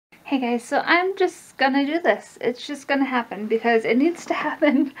Hey guys, so I'm just gonna do this. It's just gonna happen because it needs to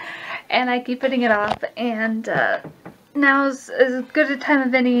happen and I keep putting it off, and now's as good a time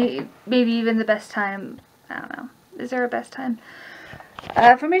of any, maybe even the best time. I don't know. Is there a best time?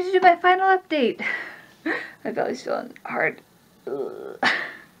 For me to do my final update. My belly's feeling hard. Ugh.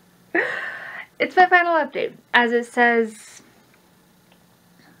 It's my final update, as it says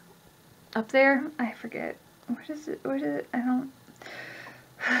up there. I forget. Where does it? I don't.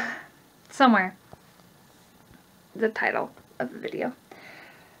 Somewhere. The title of the video.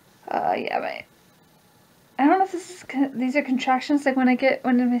 Yeah, I don't know if these are contractions, like when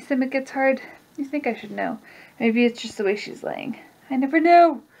my stomach gets hard. You think I should know. Maybe it's just the way she's laying. I never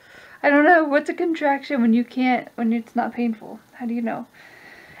know. I don't know. What's a contraction when it's not painful? How do you know?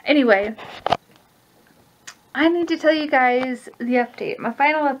 Anyway, I need to tell you guys the update. My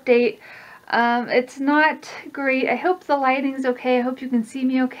final update. It's not great. I hope the lighting's okay. I hope you can see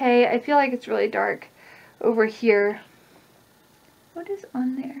me okay. I feel like it's really dark over here. What is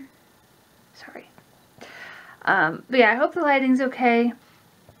on there? Sorry. But yeah, I hope the lighting's okay.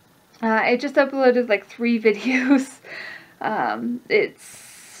 I just uploaded like 3 videos. It's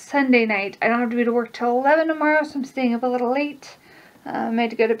Sunday night. I don't have to be to work till 11 tomorrow, so I'm staying up a little late. I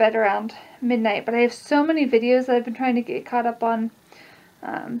had to go to bed around midnight, but I have so many videos that I've been trying to get caught up on.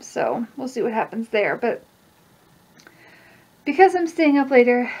 So we'll see what happens there. But because I'm staying up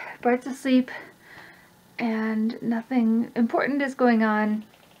later, Brett's asleep, and nothing important is going on,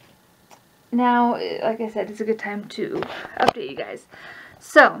 now, like I said, it's a good time to update you guys.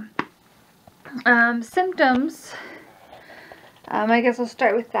 So, symptoms, I guess I'll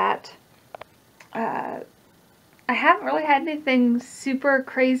start with that. I haven't really had anything super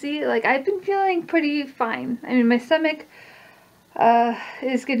crazy. Like, I've been feeling pretty fine. I mean, my stomach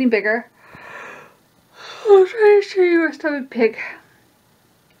is getting bigger. I'll try to show you a stomach pic.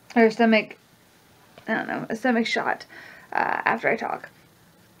 Or a stomach, I don't know, a stomach shot after I talk.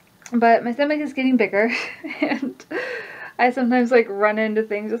 But my stomach is getting bigger, and I sometimes like run into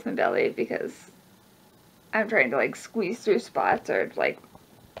things with my belly because I'm trying to like squeeze through spots or like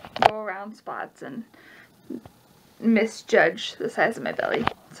go around spots and misjudge the size of my belly.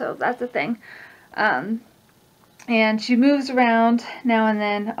 So that's a thing. And she moves around now and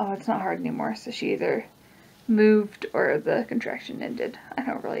then. Oh, it's not hard anymore, so she either moved or the contraction ended. I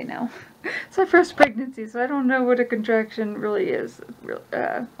don't really know. It's my first pregnancy, so I don't know what a contraction really is,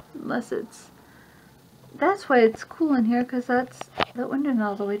 unless it's... That's why it's cool in here, because that's the window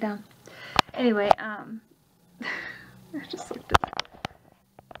all the way down. Anyway, I just looked at that.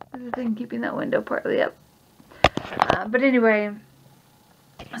 There's a thing keeping that window partly up. But anyway,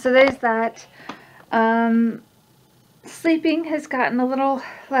 so there's that. Sleeping has gotten a little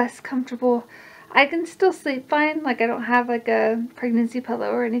less comfortable. I can still sleep fine. Like, I don't have like a pregnancy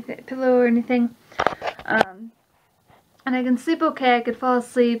pillow or anything. And I can sleep okay. I could fall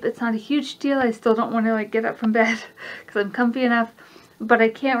asleep. It's not a huge deal. I still don't want to like get up from bed because I'm comfy enough. But I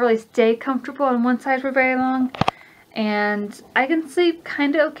can't really stay comfortable on one side for very long. And I can sleep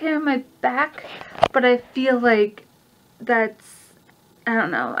kind of okay on my back. But I feel like that's, I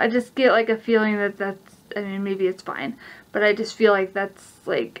don't know. I just get like a feeling that's, I mean, maybe it's fine. But I just feel like that's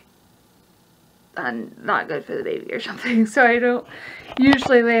like not good for the baby or something. So I don't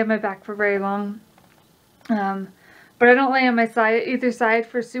usually lay on my back for very long. But I don't lay on my side, either side,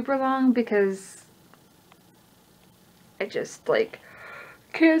 for super long because I just like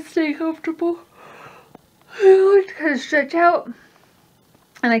can't stay comfortable. I like to kind of stretch out,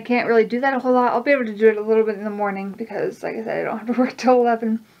 and I can't really do that a whole lot. I'll be able to do it a little bit in the morning because, like I said, I don't have to work till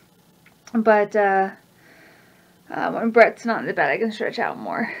 11. But when Brett's not in the bed, I can stretch out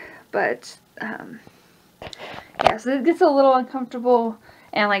more. But yeah, so it gets a little uncomfortable,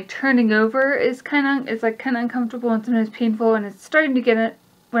 and like turning over is kind of uncomfortable and sometimes painful, and it's starting to get it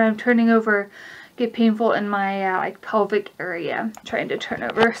when I'm turning over, get painful in my like pelvic area trying to turn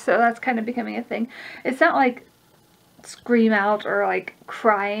over. So that's kind of becoming a thing. It's not like scream out or like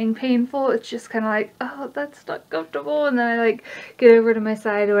crying painful. It's just kind of like, oh, that's not comfortable, and then I like get over to my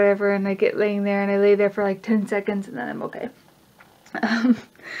side or whatever, and I get laying there, and I lay there for like 10 seconds, and then I'm okay.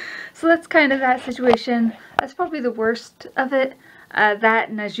 So that's kind of that situation. That's probably the worst of it. That,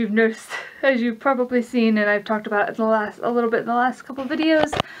 and as you've noticed, as you've probably seen, and I've talked about in a little bit in the last couple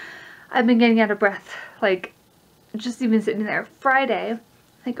videos, I've been getting out of breath. Like, just even sitting there. Friday,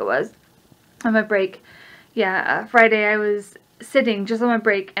 I think it was, on my break. Yeah, Friday I was sitting just on my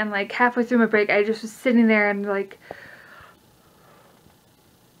break, and like halfway through my break, I just was sitting there and like,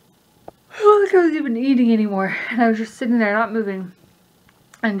 I don't think I was even eating anymore. And I was just sitting there not moving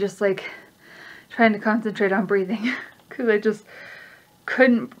and just like trying to concentrate on breathing because I just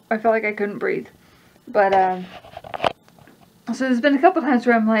I felt like I couldn't breathe. But, so there's been a couple times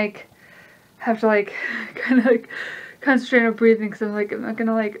where I'm like, have to like, kind of like, concentrate on breathing, because I'm like, I'm not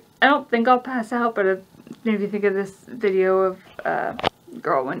gonna like, I don't think I'll pass out, but it made me think of this video of a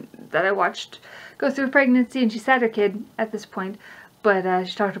girl that I watched go through pregnancy, and she's had her kid at this point, but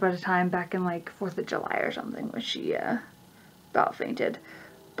she talked about a time back in like 4th of July or something when she about fainted.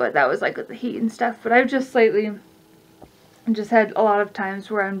 But that was like with the heat and stuff. But I've just lately just had a lot of times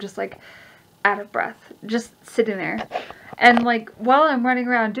where I'm just like out of breath, just sitting there. And like while I'm running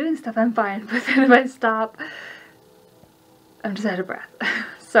around doing stuff, I'm fine. But then if I stop, I'm just out of breath.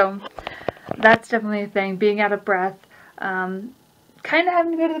 So that's definitely a thing, being out of breath. Kind of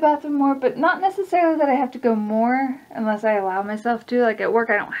having to go to the bathroom more, but not necessarily that I have to go more unless I allow myself to. Like at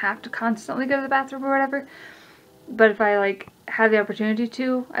work, I don't have to constantly go to the bathroom or whatever. But if I like have the opportunity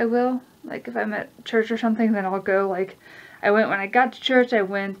to, I will. Like if I'm at church or something, then I'll go. Like I went when I got to church, I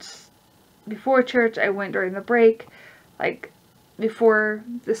went before church, I went during the break, like before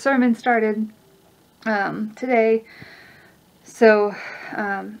the sermon started today. So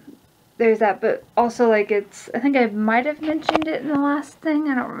there's that, but also like I think I might have mentioned it in the last thing,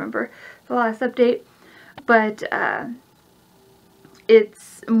 I don't remember the last update, but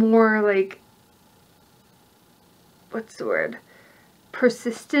it's more like, what's the word,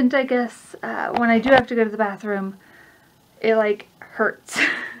 persistent, I guess. When I do have to go to the bathroom, it like hurts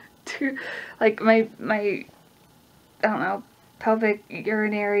to like my I don't know, pelvic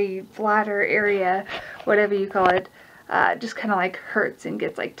urinary bladder area, whatever you call it, just kind of like hurts and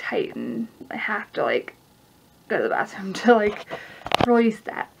gets like tight, and I have to like go to the bathroom to like release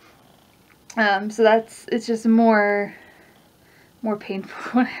that. So it's just more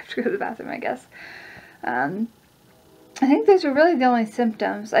painful when I have to go to the bathroom, I guess. I think those are really the only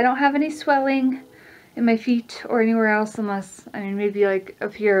symptoms. I don't have any swelling in my feet or anywhere else, unless, I mean, maybe like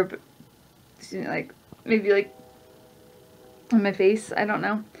up here, but like maybe like on my face, I don't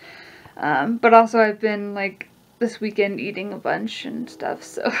know. But also I've been like this weekend eating a bunch and stuff,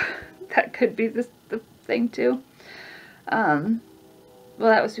 so that could be the thing too. Well,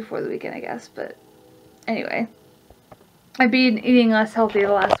 that was before the weekend, I guess, but anyway. I've been eating less healthy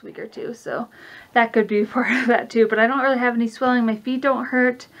the last week or two, so that could be part of that too. But I don't really have any swelling. My feet don't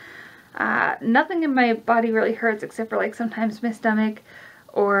hurt. Nothing in my body really hurts except for like sometimes my stomach,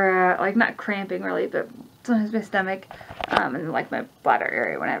 or like not cramping really, but sometimes my stomach, and like my bladder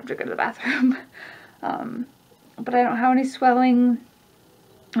area when I have to go to the bathroom. But I don't have any swelling.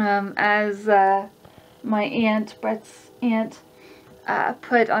 As my aunt, Brett's aunt,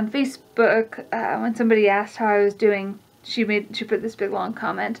 put on Facebook, when somebody asked how I was doing, she put this big long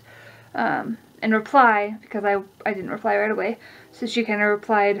comment in reply, because I didn't reply right away, so she kind of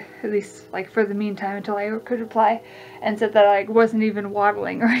replied, at least like for the meantime until I could reply, and said that I like wasn't even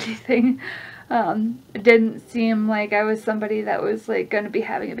waddling or anything. It didn't seem like I was somebody that was like going to be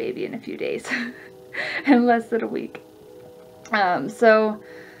having a baby in a few days in less than a week. So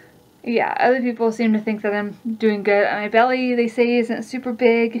yeah, other people seem to think that I'm doing good. My belly, they say, isn't super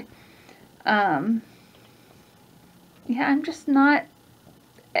big. Yeah, I'm just not,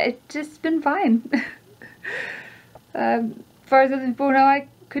 it's just been fine. As far as other people know, I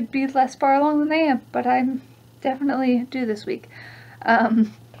could be less far along than I am, but I'm definitely due this week.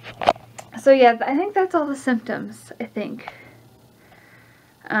 So yeah, I think that's all the symptoms, I think.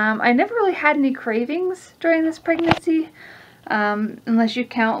 I never really had any cravings during this pregnancy, unless you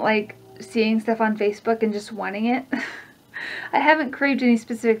count like seeing stuff on Facebook and just wanting it. I haven't craved any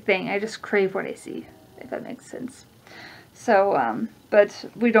specific thing, I just crave what I see, if that makes sense. So, but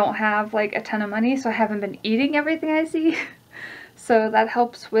we don't have like a ton of money, so I haven't been eating everything I see. So that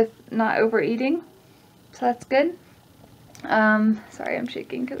helps with not overeating. So that's good. Sorry, I'm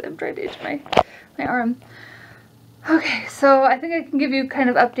shaking because I'm trying to itch my arm. Okay, so I think I can give you kind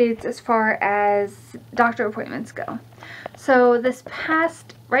of updates as far as doctor appointments go. So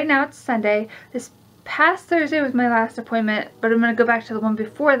right now it's Sunday, this past Thursday was my last appointment, but I'm going to go back to the one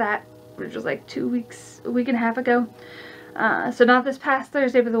before that, which was like a week and a half ago. So not this past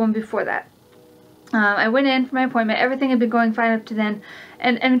Thursday, but the one before that. I went in for my appointment. Everything had been going fine up to then,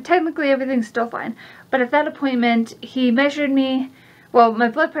 and technically everything's still fine. But at that appointment, he measured me. Well, my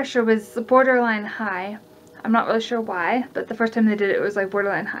blood pressure was borderline high. I'm not really sure why, but the first time they did it, it was like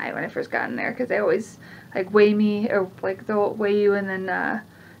borderline high when I first got in there, because they always like weigh me, or like they'll weigh you and then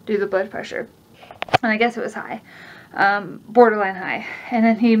do the blood pressure. And I guess it was high, borderline high. And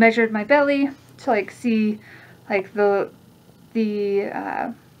then he measured my belly to like see like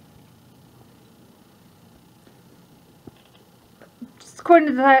according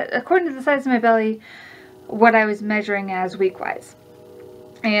to the size of my belly, what I was measuring as week-wise.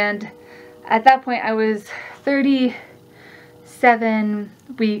 And at that point I was 37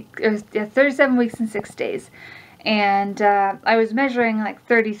 weeks and 6 days. And I was measuring like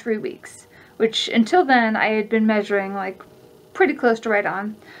 33 weeks, which until then I had been measuring like pretty close to right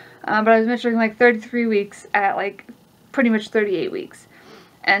on. But I was measuring like 33 weeks at like pretty much 38 weeks.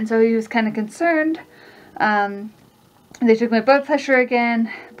 And so he was kind of concerned. They took my blood pressure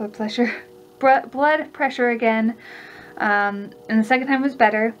again, blood pressure again, and the second time was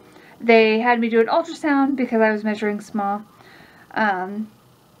better. They had me do an ultrasound because I was measuring small,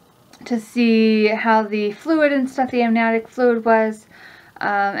 to see how the fluid and stuff, the amniotic fluid was,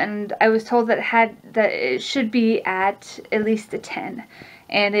 and I was told that it should be at least a 10,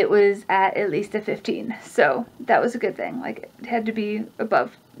 and it was at least a 15, so that was a good thing. Like, it had to be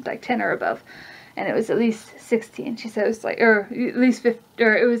above, like 10 or above, and it was at least 16. She said it was like, or at least 15,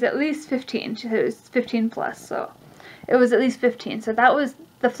 or it was at least 15. She said it was 15 plus, so it was at least 15. So that was,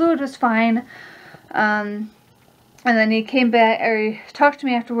 the fluid was fine. And then he came back, or he talked to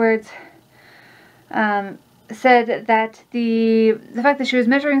me afterwards, said that the fact that she was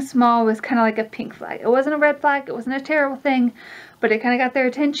measuring small was kind of like a pink flag. It wasn't a red flag, it wasn't a terrible thing, but it kind of got their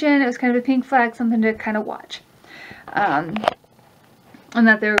attention. It was kind of a pink flag, something to kind of watch. And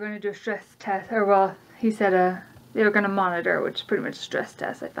that they were going to do a stress test, or well, he said they were going to monitor, which is pretty much a stress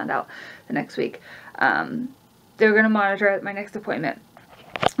test, I found out the next week. They were going to monitor at my next appointment.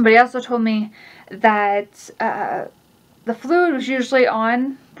 But he also told me that the fluid was usually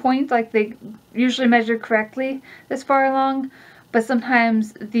on point, like they usually measured correctly this far along, but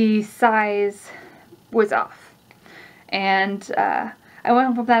sometimes the size was off. And I went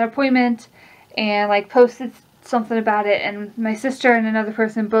home from that appointment and like posted something about it, and my sister and another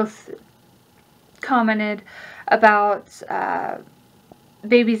person both commented about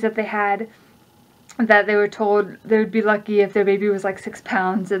babies that they had, that they were told they would be lucky if their baby was like 6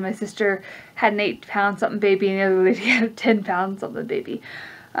 pounds, and my sister had an 8 pound something baby and the other lady had a 10 pound something baby.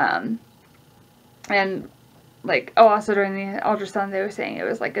 And like, oh, also during the ultrasound they were saying it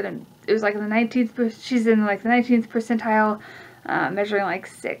was like in the 19th, she's in like the 19th percentile, measuring like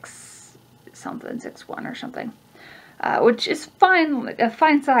 6'1" or something, which is fine, like a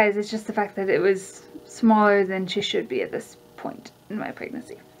fine size. It's just the fact that it was smaller than she should be at this point in my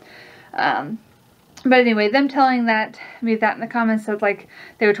pregnancy. But anyway, them telling me that in the comments said like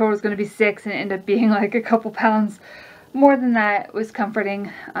they were told it was going to be 6 and it ended up being like a couple pounds more than that was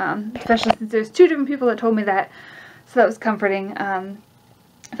comforting, especially since there's 2 different people that told me that, so that was comforting.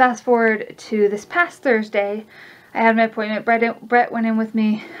 Fast forward to this past Thursday, I had my appointment. Brett went in with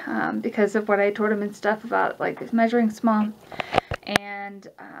me because of what I told him and stuff about like measuring small, and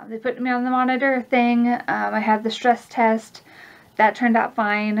they put me on the monitor thing. I had the stress test. That turned out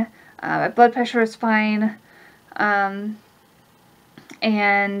fine. My blood pressure was fine, and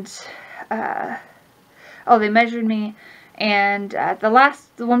oh, they measured me, and the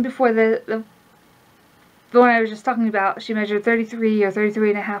one before the one I was just talking about, she measured 33 or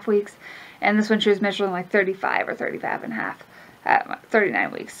 33 and a half weeks, and this one she was measuring like 35 or 35 and a half at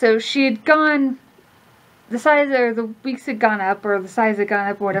 39 weeks. So she had gone, the size, or the weeks had gone up, or the size had gone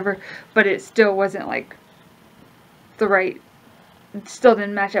up or whatever, but it still wasn't like the right, it still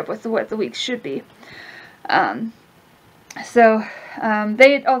didn't match up with what the weeks should be. So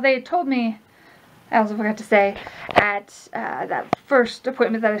they had told me, I also forgot to say, at that first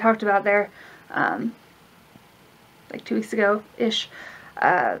appointment that I talked about there, like 2 weeks ago-ish,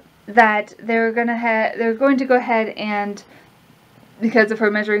 that they were going to go ahead and, because of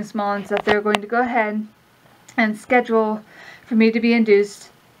her measuring small and stuff, they were going to go ahead and schedule for me to be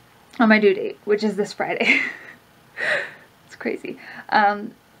induced on my due date, which is this Friday. It's crazy.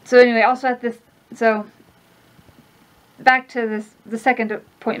 So anyway, also at this, so back to the second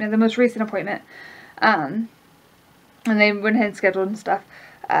appointment, the most recent appointment, and they went ahead and scheduled and stuff.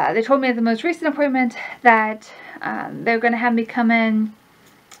 They told me at the most recent appointment that they were going to have me come in,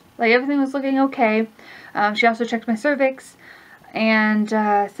 like everything was looking okay. She also checked my cervix and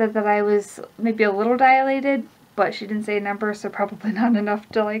said that I was maybe a little dilated, but she didn't say a number, so probably not enough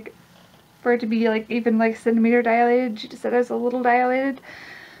to like, for it to be like even like centimeter dilated. She just said I was a little dilated.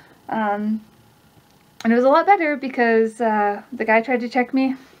 And it was a lot better because the guy tried to check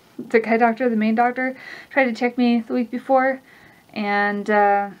me, the guy doctor, the main doctor, tried to check me the week before, and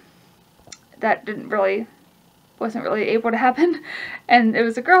that wasn't really able to happen. And it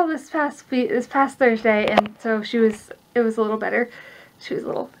was a girl this past Thursday, and so it was a little better. She was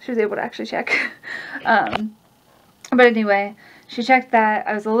able to actually check. But anyway, she checked that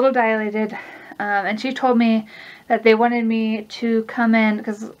I was a little dilated, and she told me that they wanted me to come in,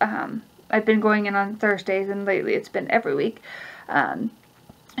 because I've been going in on Thursdays, and lately it's been every week.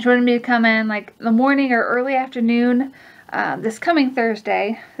 She wanted me to come in like the morning or early afternoon this coming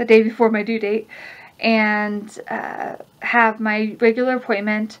Thursday, the day before my due date, and have my regular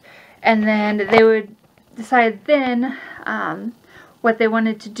appointment, and then they would decide then what they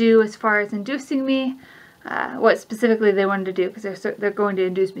wanted to do as far as inducing me, what specifically they wanted to do, because they're going to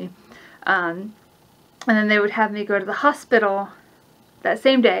induce me, and then they would have me go to the hospital that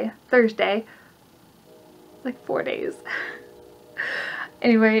same day, Thursday, like 4 days.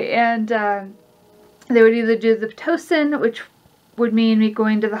 Anyway, and they would either do the Pitocin, which would mean me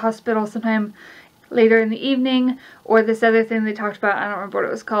going to the hospital sometime later in the evening, or this other thing they talked about, I don't remember what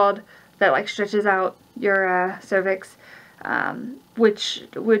it was called, that like stretches out your cervix, which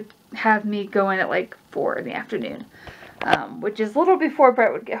would have me go in at like 4 in the afternoon, which is a little before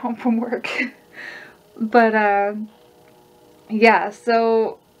Brett would get home from work. But yeah,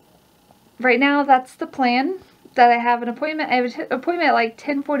 so right now that's the plan. That I have an appointment. I have an appointment at like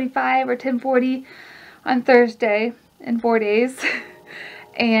 10:45 or 10:40 on Thursday in 4 days.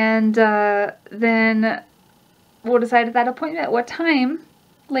 And then we'll decide at that appointment what time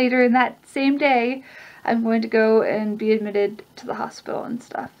later in that same day I'm going to go and be admitted to the hospital and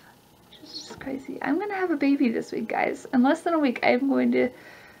stuff. Which is just crazy. I'm going to have a baby this week, guys. In less than a week, I'm going to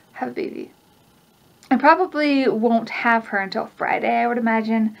have a baby. I probably won't have her until Friday, I would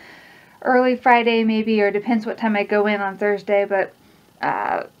imagine. Early Friday maybe, or depends what time I go in on Thursday, but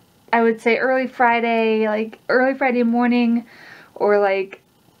I would say early Friday, like early Friday morning, or like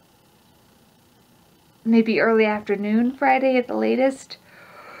maybe early afternoon Friday at the latest.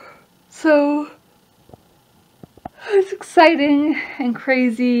 So it's exciting and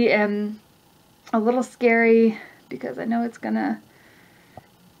crazy and a little scary because I know it's gonna,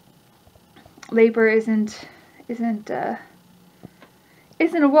 labor isn't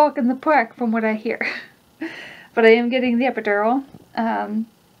a walk in the park from what I hear. But I am getting the epidural.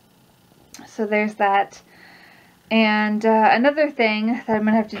 So there's that. And another thing that I'm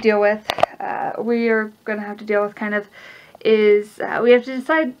going to have to deal with, we are going to have to deal with kind of, is we have to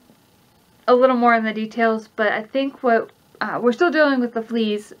decide a little more on the details, but I think what, we're still dealing with the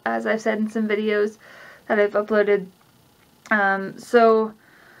fleas, as I've said in some videos that I've uploaded. So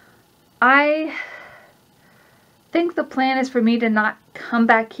I think the plan is for me to not come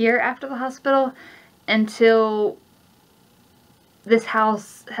back here after the hospital until this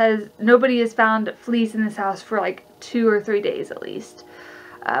house nobody has found fleas in this house for like 2 or 3 days at least,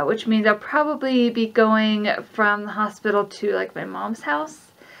 which means I'll probably be going from the hospital to like my mom's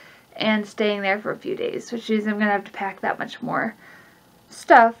house and staying there for a few days, which means I'm gonna have to pack that much more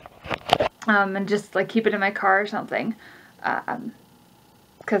stuff, and just like keep it in my car or something,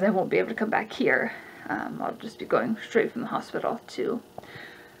 because I won't be able to come back here. I'll just be going straight from the hospital to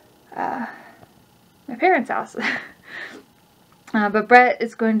my parents' house. But Brett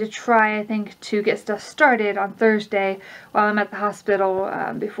is going to try, I think, to get stuff started on Thursday while I'm at the hospital,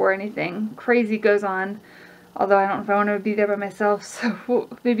 before anything crazy goes on. Although I don't know if I want to be there by myself, so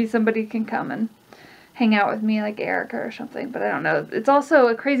maybe somebody can come and hang out with me, like Erica or something, but I don't know. It's also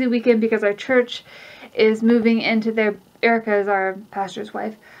a crazy weekend because our church is moving into their, Erica is our pastor's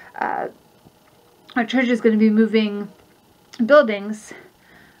wife, our church is going to be moving buildings,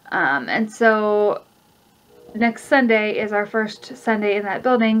 and so next Sunday is our first Sunday in that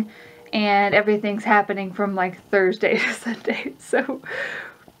building, and everything's happening from like Thursday to Sunday. So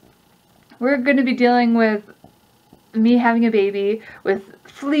we're going to be dealing with me having a baby, with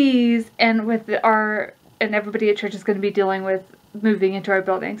fleas, and with and everybody at church is going to be dealing with moving into our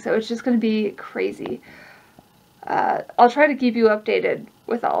building. So it's just going to be crazy. I'll try to keep you updated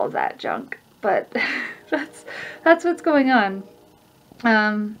with all of that junk, but that's what's going on.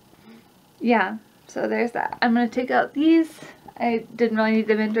 Yeah, so there's that. I'm going to take out these. I didn't really need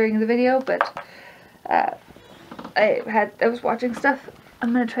them in during the video, but I was watching stuff.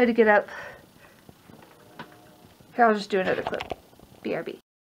 I'm going to try to get up. Here, I'll just do another clip. BRB.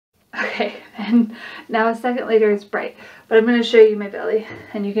 Okay, and now a second later it's bright, but I'm going to show you my belly,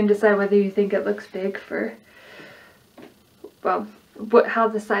 and you can decide whether you think it looks big for, well, how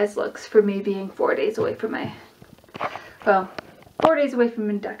the size looks for me being 4 days away from my, well, 4 days away from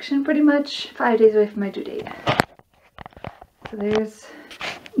induction pretty much, 5 days away from my due date. So there's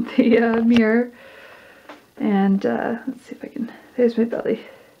the mirror, and let's see if I can, there's my belly.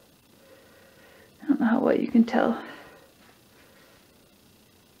 I don't know how well you can tell.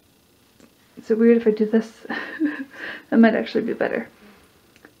 Is it weird if I do this? That might actually be better.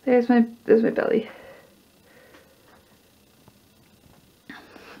 There's my belly.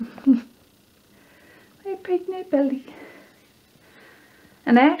 My pregnant belly.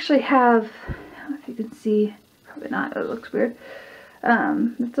 And I actually have, I don't know if you can see, probably not, it looks weird.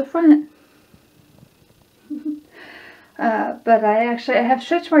 That's the front. But I have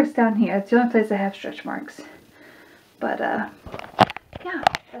stretch marks down here. It's the only place I have stretch marks. But, yeah,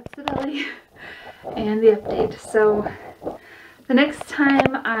 that's the belly and the update. So, the next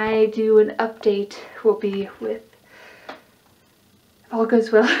time I do an update will be with, if all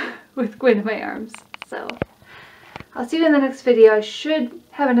goes well, with Gwen in my arms. So, I'll see you in the next video. I should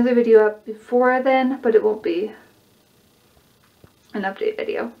have another video up before then, but it won't be an update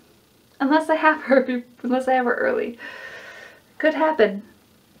video. Unless I have her early. Could happen.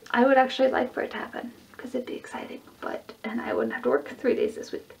 I would actually like for it to happen, because it'd be exciting, and I wouldn't have to work 3 days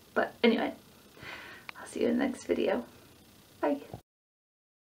this week. But anyway, I'll see you in the next video. Bye.